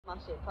My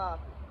shit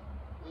popping.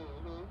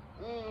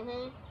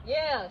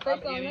 Yeah,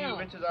 say something now.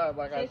 You bitches up,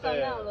 like I said. Say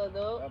something now,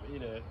 little dude. I'm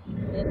eating.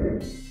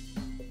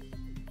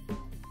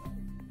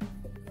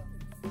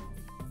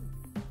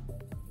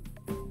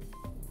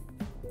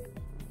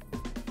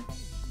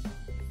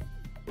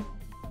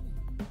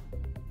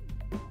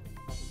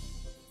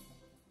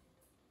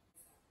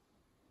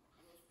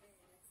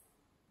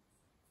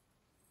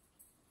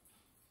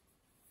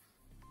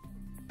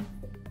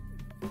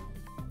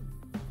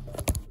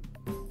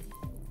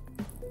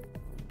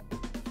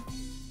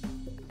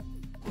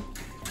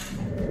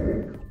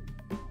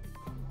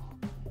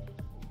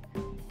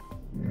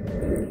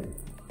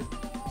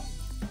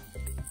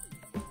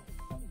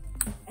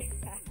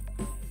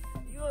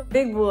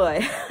 Big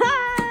boy.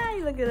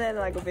 You look at that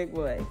like a big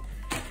boy.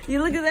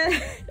 You look at that.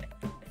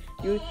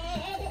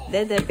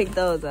 That pick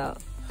those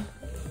out.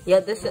 Yeah,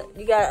 this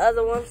you got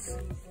other ones.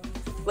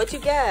 What you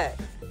got?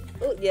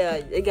 Oh yeah,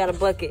 you got a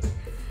bucket.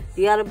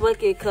 You got a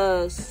bucket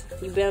cause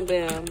you bam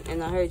bam,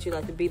 and I heard you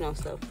like to beat on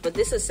stuff. But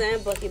this is a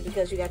sand bucket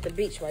because you got the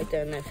beach right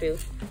there in that field.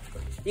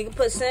 You can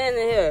put sand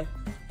in here.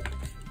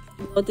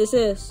 What this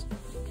is?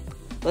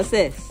 What's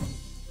this?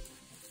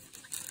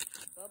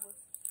 Bubbles.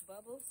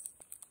 Bubbles.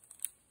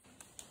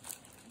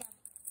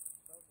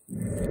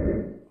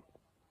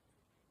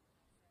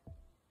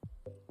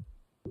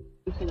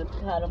 You finna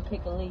have them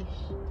pick a leash.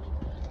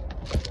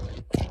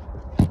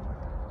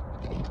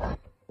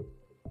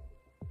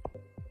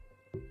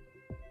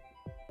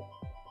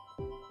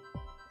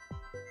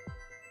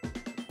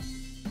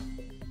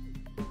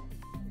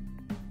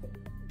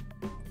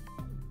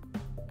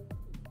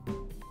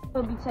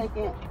 We'll be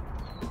taking,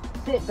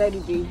 sit baby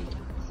B,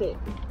 sit,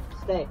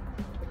 stay.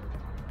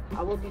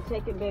 I will be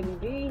taking baby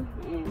B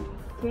and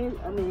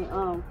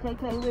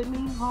KK with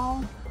me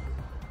home.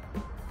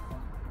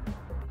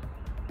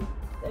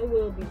 They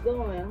will be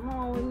going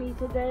home with me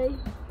today,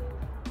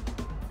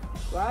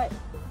 right?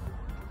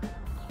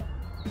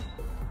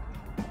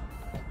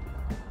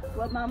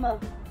 What, mama?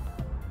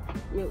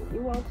 You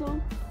want to?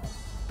 Okay.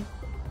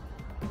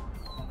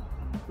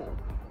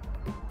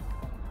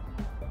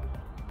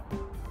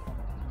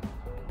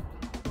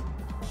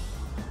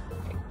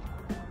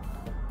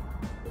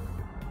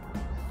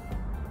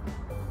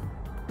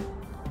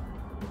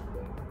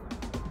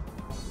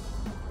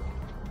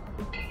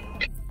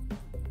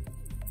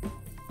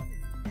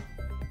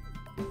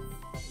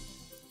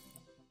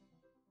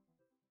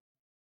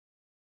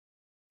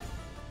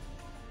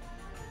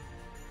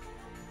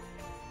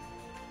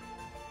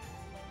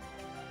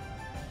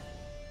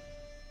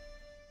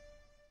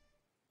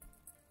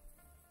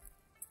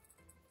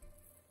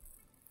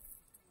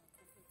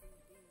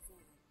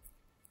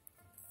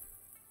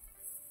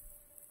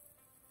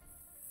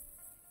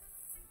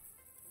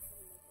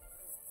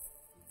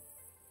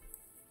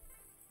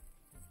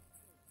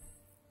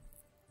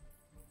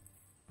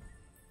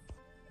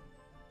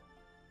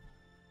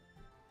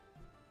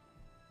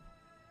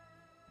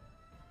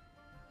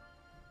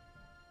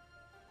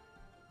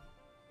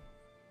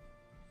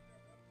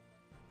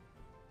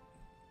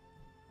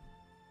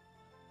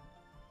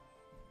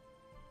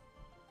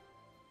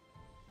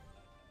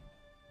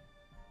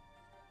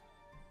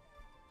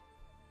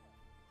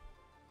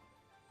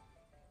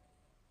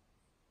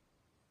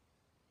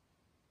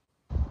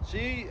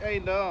 She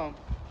ain't dumb.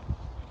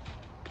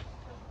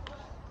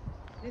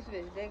 This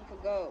bitch dig for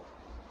gold.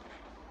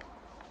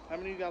 How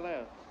many you got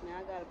left? Now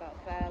I got about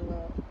 5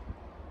 left.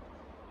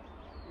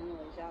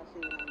 Anyways, y'all see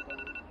what I'm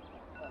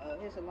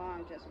doing. His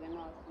alarm just went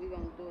off. We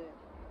gonna do it.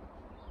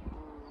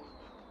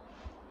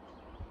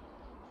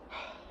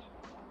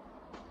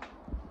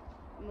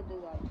 I'm gonna do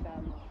like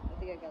 5 more. I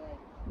think I got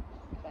like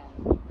 5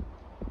 more.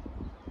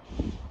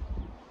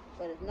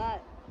 But if not,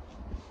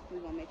 we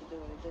gonna make it do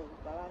what it do.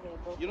 But out here,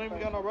 both you don't even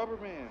got no rubber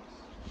bands.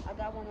 I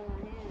got one in my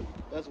hand.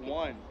 That's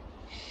one.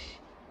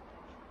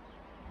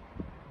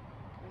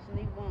 Just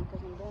need one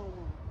because I'm doing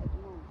one at the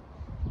moment.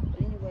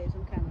 But anyways,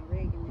 I'm kind of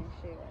rigging this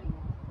shit right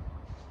now.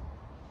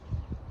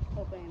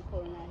 Hope I ain't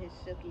pulling out his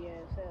silky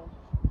ass hair.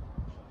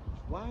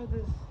 Why is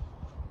this?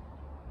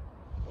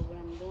 But what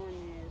I'm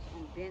doing is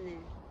I'm bending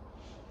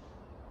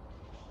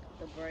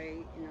the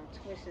braid and I'm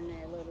twisting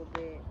it a little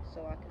bit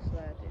so I can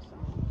slide this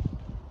on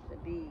the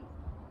bead.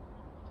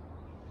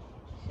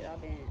 Shit,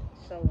 I've been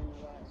sewing a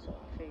lot, so I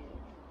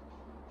figured.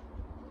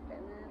 That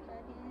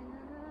motherfucking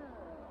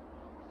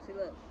see,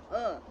 look,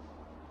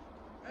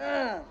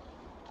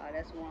 Alright,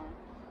 that's 1,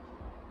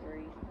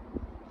 3.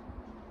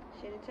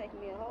 Shit, it take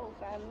me a whole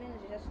 5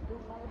 minutes just to do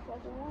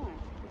motherfucking one.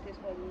 If this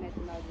wasn't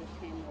messing, I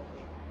just came over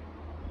here.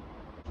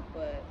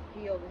 But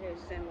he over here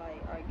saying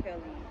like R.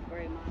 Kelly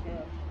braid my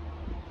hair.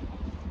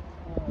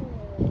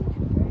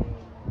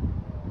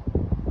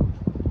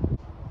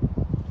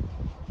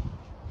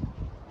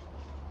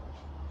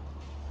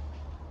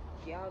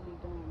 Y'all be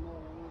doing more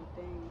than one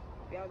thing.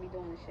 If y'all be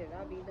doing the shit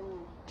I be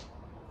doing,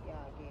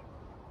 y'all get it.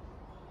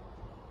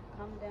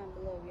 Comment down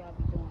below if y'all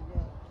be doing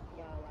that.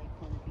 Y'all like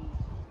putting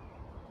beads.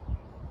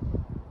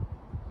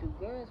 Do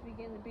girls be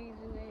getting the beads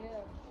in their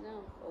hair?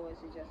 No? Or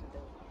is it just a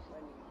dude? Just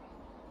let me know.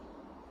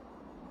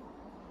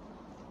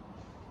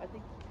 I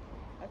think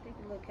I think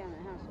you look kind of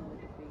handsome with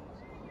the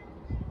beads.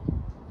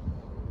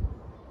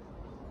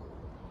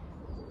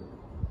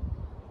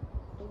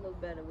 Who look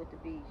better with the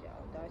beads,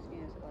 y'all? Dark skin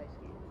or light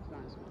skin? It's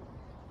not small.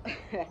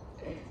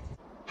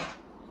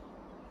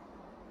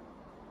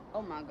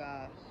 Oh my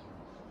gosh.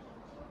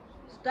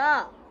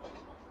 Stop.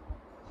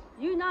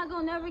 You're not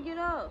gonna never get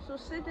up. So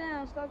sit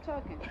down, stop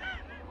talking.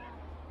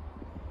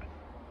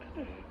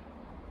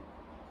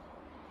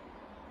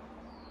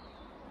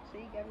 See,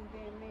 you got me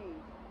being mean.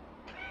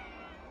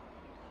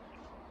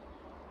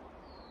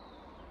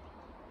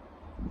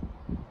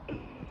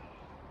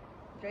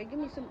 Dre, give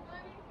me some.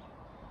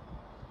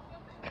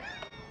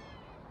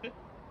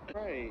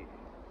 Right.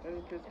 That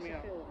just pissed me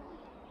off.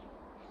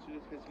 She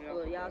just pissed me off.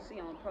 Well, y'all see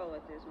I'm pro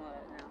at this one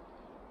now.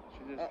 She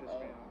just pissed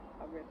me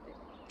off. I ripped it.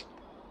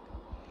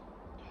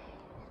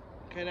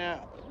 Okay,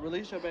 now,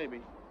 release your baby.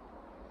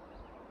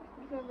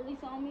 You gonna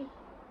release on me?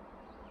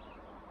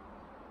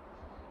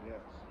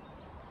 Yes.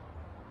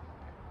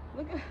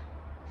 Look at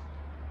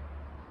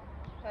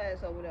her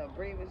ass over there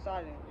breathing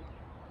silently.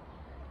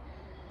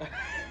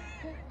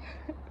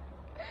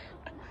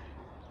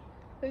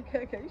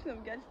 Okay, you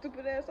shouldn't get your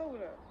stupid ass over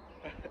there.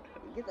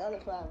 Get the other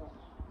five on.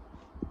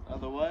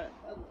 Other what?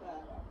 Other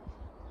five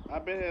on.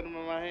 I've been hitting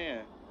them in my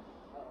hand.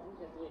 Oh, I'm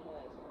just with her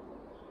ass.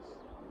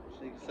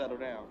 So you can settle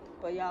down.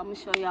 But y'all, I'm gonna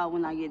show y'all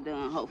when I get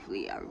done.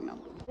 Hopefully, I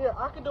remember. Yeah,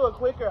 I can do it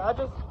quicker. I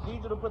just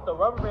need you to put the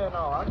rubber band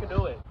on. I can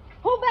do it.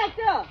 Who back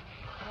there?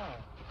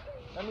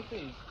 Let me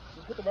see.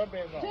 Just put the rubber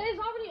band on. Jay's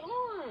already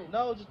on.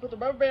 No, just put the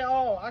rubber band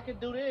on. I can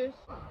do this.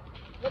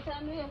 What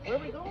time is it? Where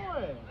we going? I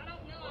don't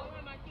know. I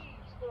want my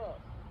keys. Put up.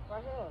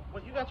 Right here.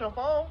 What, you got your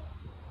phone?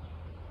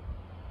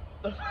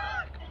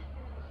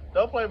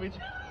 Don't play me.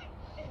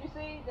 You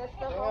see that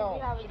stuff Damn,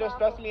 on me? she just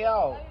stressed me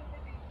out.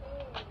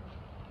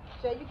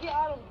 So you get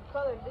all them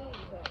colored beads.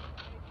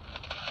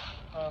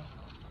 Huh?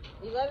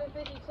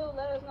 11:52.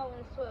 Let us know when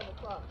it's 12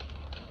 o'clock.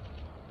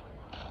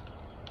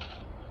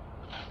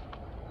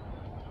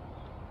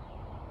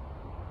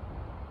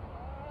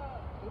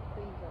 Get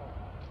these up.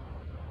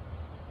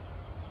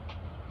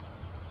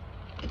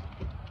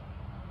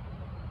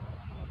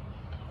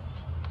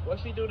 What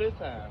she do this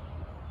time?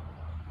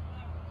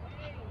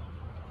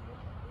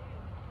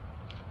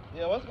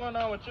 Yeah, what's going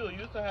on with you? You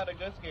used to have a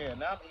good skin.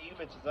 Now I'm eating you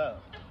bitches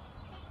up.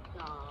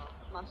 Nah,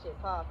 my shit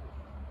popping.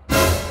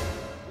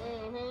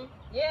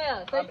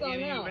 Yeah, say I'm something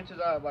eating now. you bitches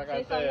up, like Say I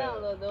said. something now,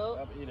 little dude.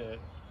 I'm eating.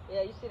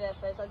 Yeah, you see that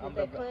face? I did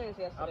that cleanse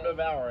yesterday. I'm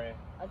devouring.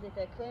 I did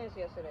that cleanse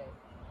yesterday.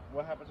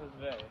 What happened to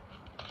today?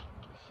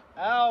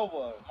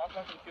 Ow! My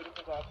fucking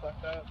cuticles all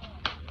fucked up.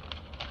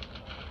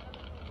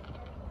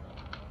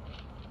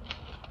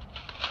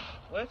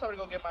 When's somebody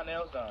go get my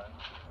nails done?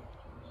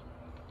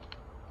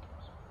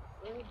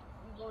 Really?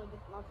 You going to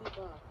get my feet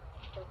done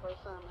for the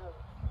first time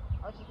ever.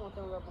 I just want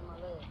them to rub on my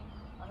leg.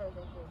 I heard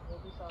they do.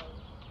 They'll be sorry.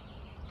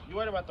 You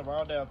worried about the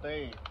wrong damn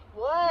thing.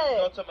 What? You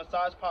go to a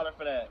massage parlor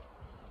for that.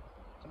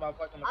 To my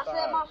fucking massage.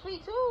 I said my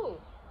feet too.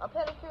 A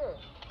pedicure.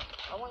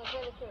 I want a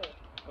pedicure.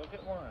 Go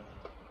get one.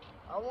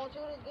 I want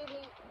you to give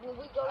me when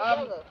we go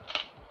together.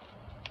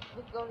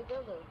 We can go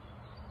together.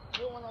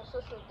 You want no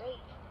sister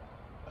date?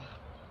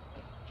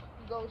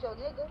 You go with your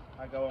nigga?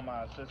 I go with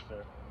my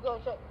sister. You go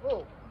with your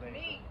who?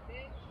 Me.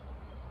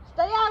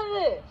 Stay out of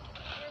this.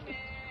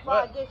 Before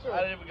I get you.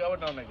 I didn't even go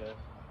with no nigga.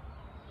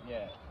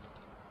 Yeah.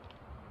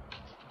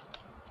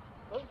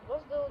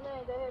 What's the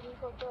name that had me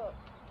fucked up?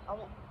 I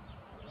want.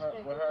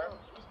 With her?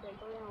 You spent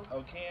 3 on.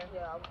 Oh, Ken?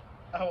 Yeah.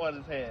 I want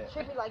his head.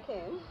 Should be like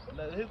him.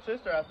 His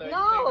sister out there. No.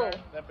 You seen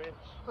her? That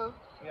bitch. Huh?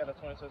 He got a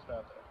twin sister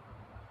out there.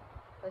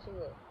 How she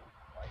look?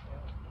 Like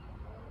him.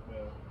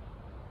 Well.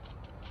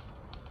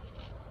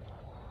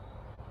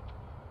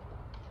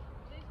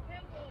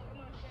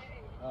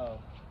 Oh.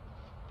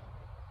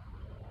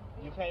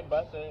 You can't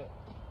bust it.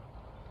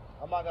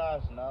 Oh my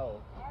gosh,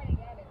 no. I already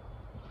got it.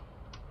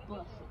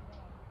 Bust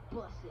it.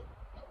 Bust it.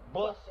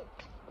 Bust it.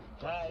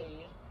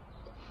 Die.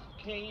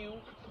 Can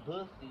you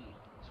bust it?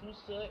 2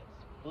 sets,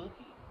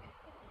 boogie.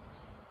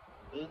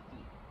 Bust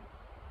it.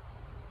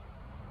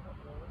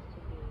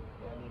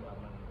 Yeah, I need my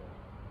money back.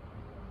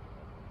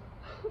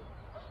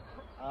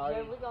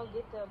 Yeah, we're gonna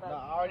get there about. No, I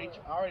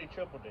already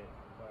tripled it.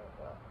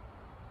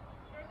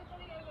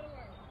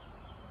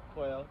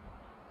 12.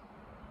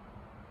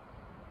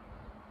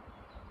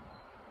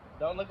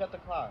 Don't look at the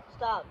clock.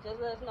 Stop. Just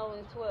let us know when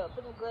it's 12.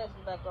 Put them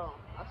glasses back on.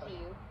 I see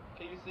you.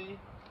 Can you see?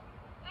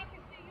 I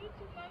can see you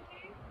too,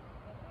 monkey.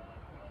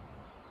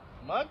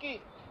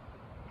 Monkey?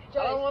 Jay,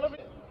 I don't want to be.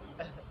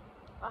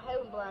 I hate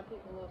when blind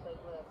people lose their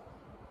glasses.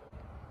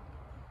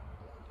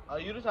 Oh,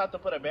 you just have to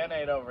put a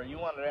band-aid over it. You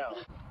want it out.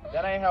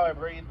 That ain't how it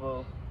breathes,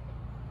 boo.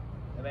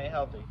 It ain't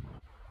healthy.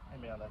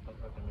 Hand me on that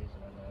fucking music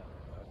in there.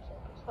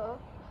 Huh?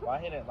 Why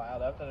he didn't, like, I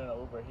left it in the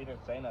Uber, he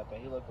didn't say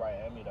nothing. He looked right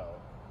at me,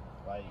 though.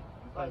 Like,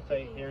 you couldn't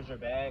say, here's your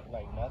bag,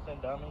 like, nothing,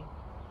 dummy.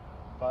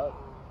 Fuck.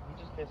 He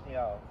just pissed me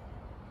off.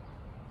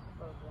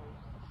 Okay.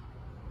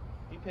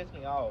 He pissed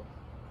me off.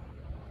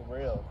 For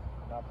real.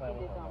 Not playing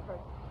He with did him. on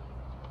purpose.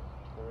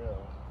 For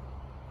real.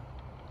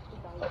 He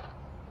thought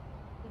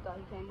He thought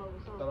he came over I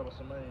something. thought there was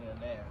some money in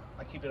there.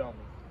 I keep it on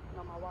me.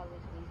 No, my wallet's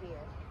in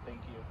here.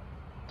 Thank you.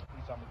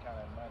 You saw me count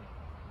that money.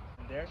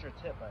 And there's your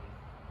tip, buddy.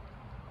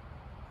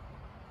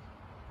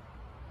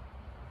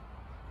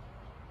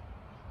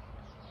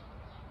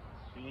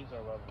 These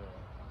are rubber.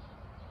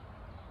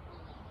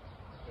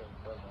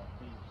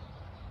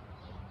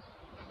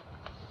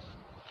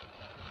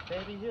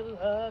 Baby, you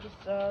love it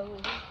so.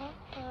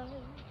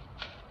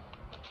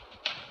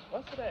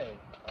 What's today?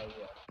 Oh,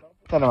 yeah.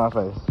 Turn on my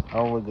face.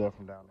 I'll look good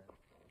from down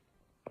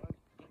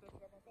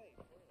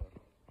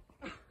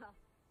there.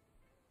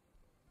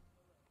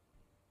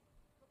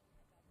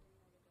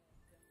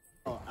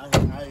 Oh, I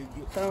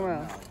get Turn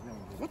around.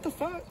 What the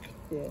fuck?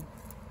 Yeah.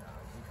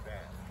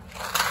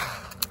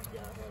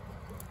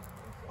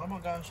 Oh my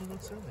gosh, you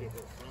look silly.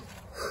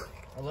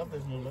 I love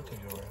this new look of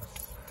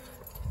yours.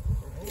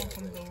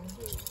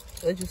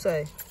 What'd you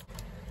say?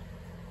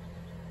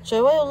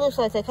 Sure, what it looks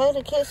like? Can I get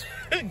a kiss,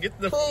 Get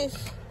the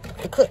please?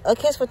 A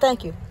kiss for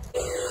thank you.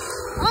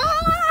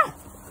 Ah!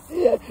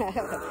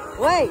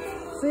 Wait,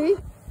 see?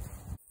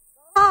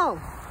 Go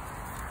home.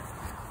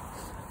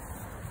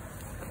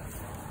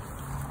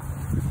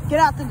 Get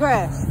out the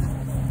grass.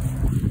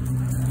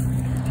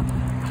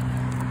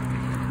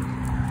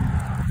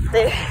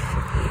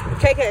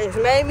 KK has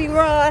made me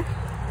run.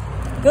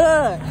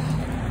 Good.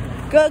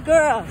 Good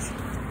girls.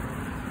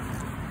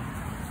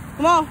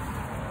 Come on.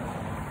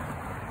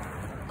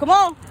 Come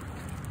on.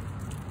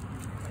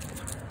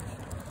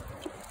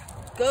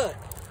 Good.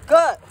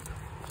 Good.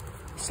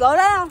 Slow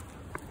down.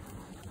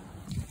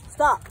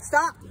 Stop.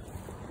 Stop.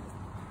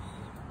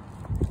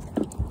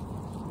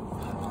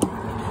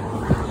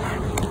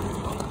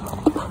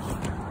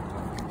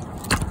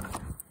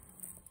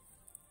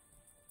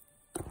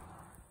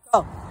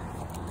 Go.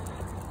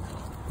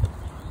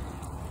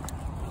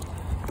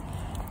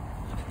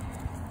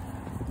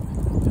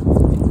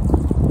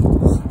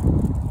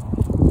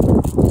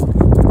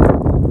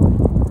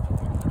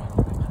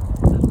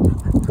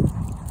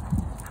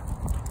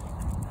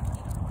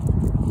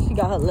 She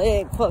got her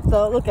leg fucked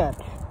up. Look at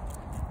it.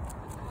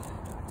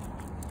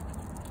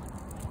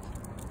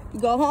 You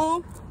go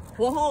home?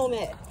 Where home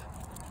at?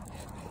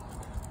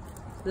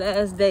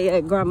 Last day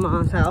at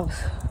grandma's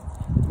house.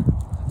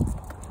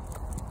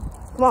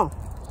 Come on.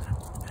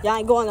 Y'all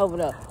ain't going over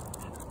there.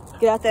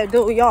 Get out there and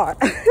do a yard.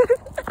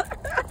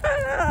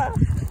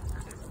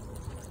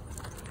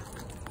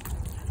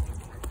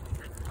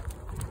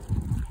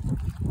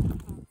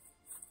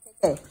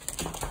 Okay.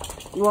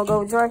 You wanna go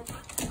with Dre?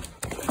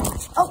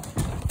 Oh.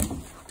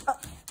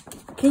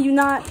 Can you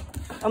not?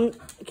 Can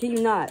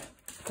you not?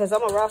 Cause I'm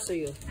gonna roster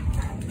you.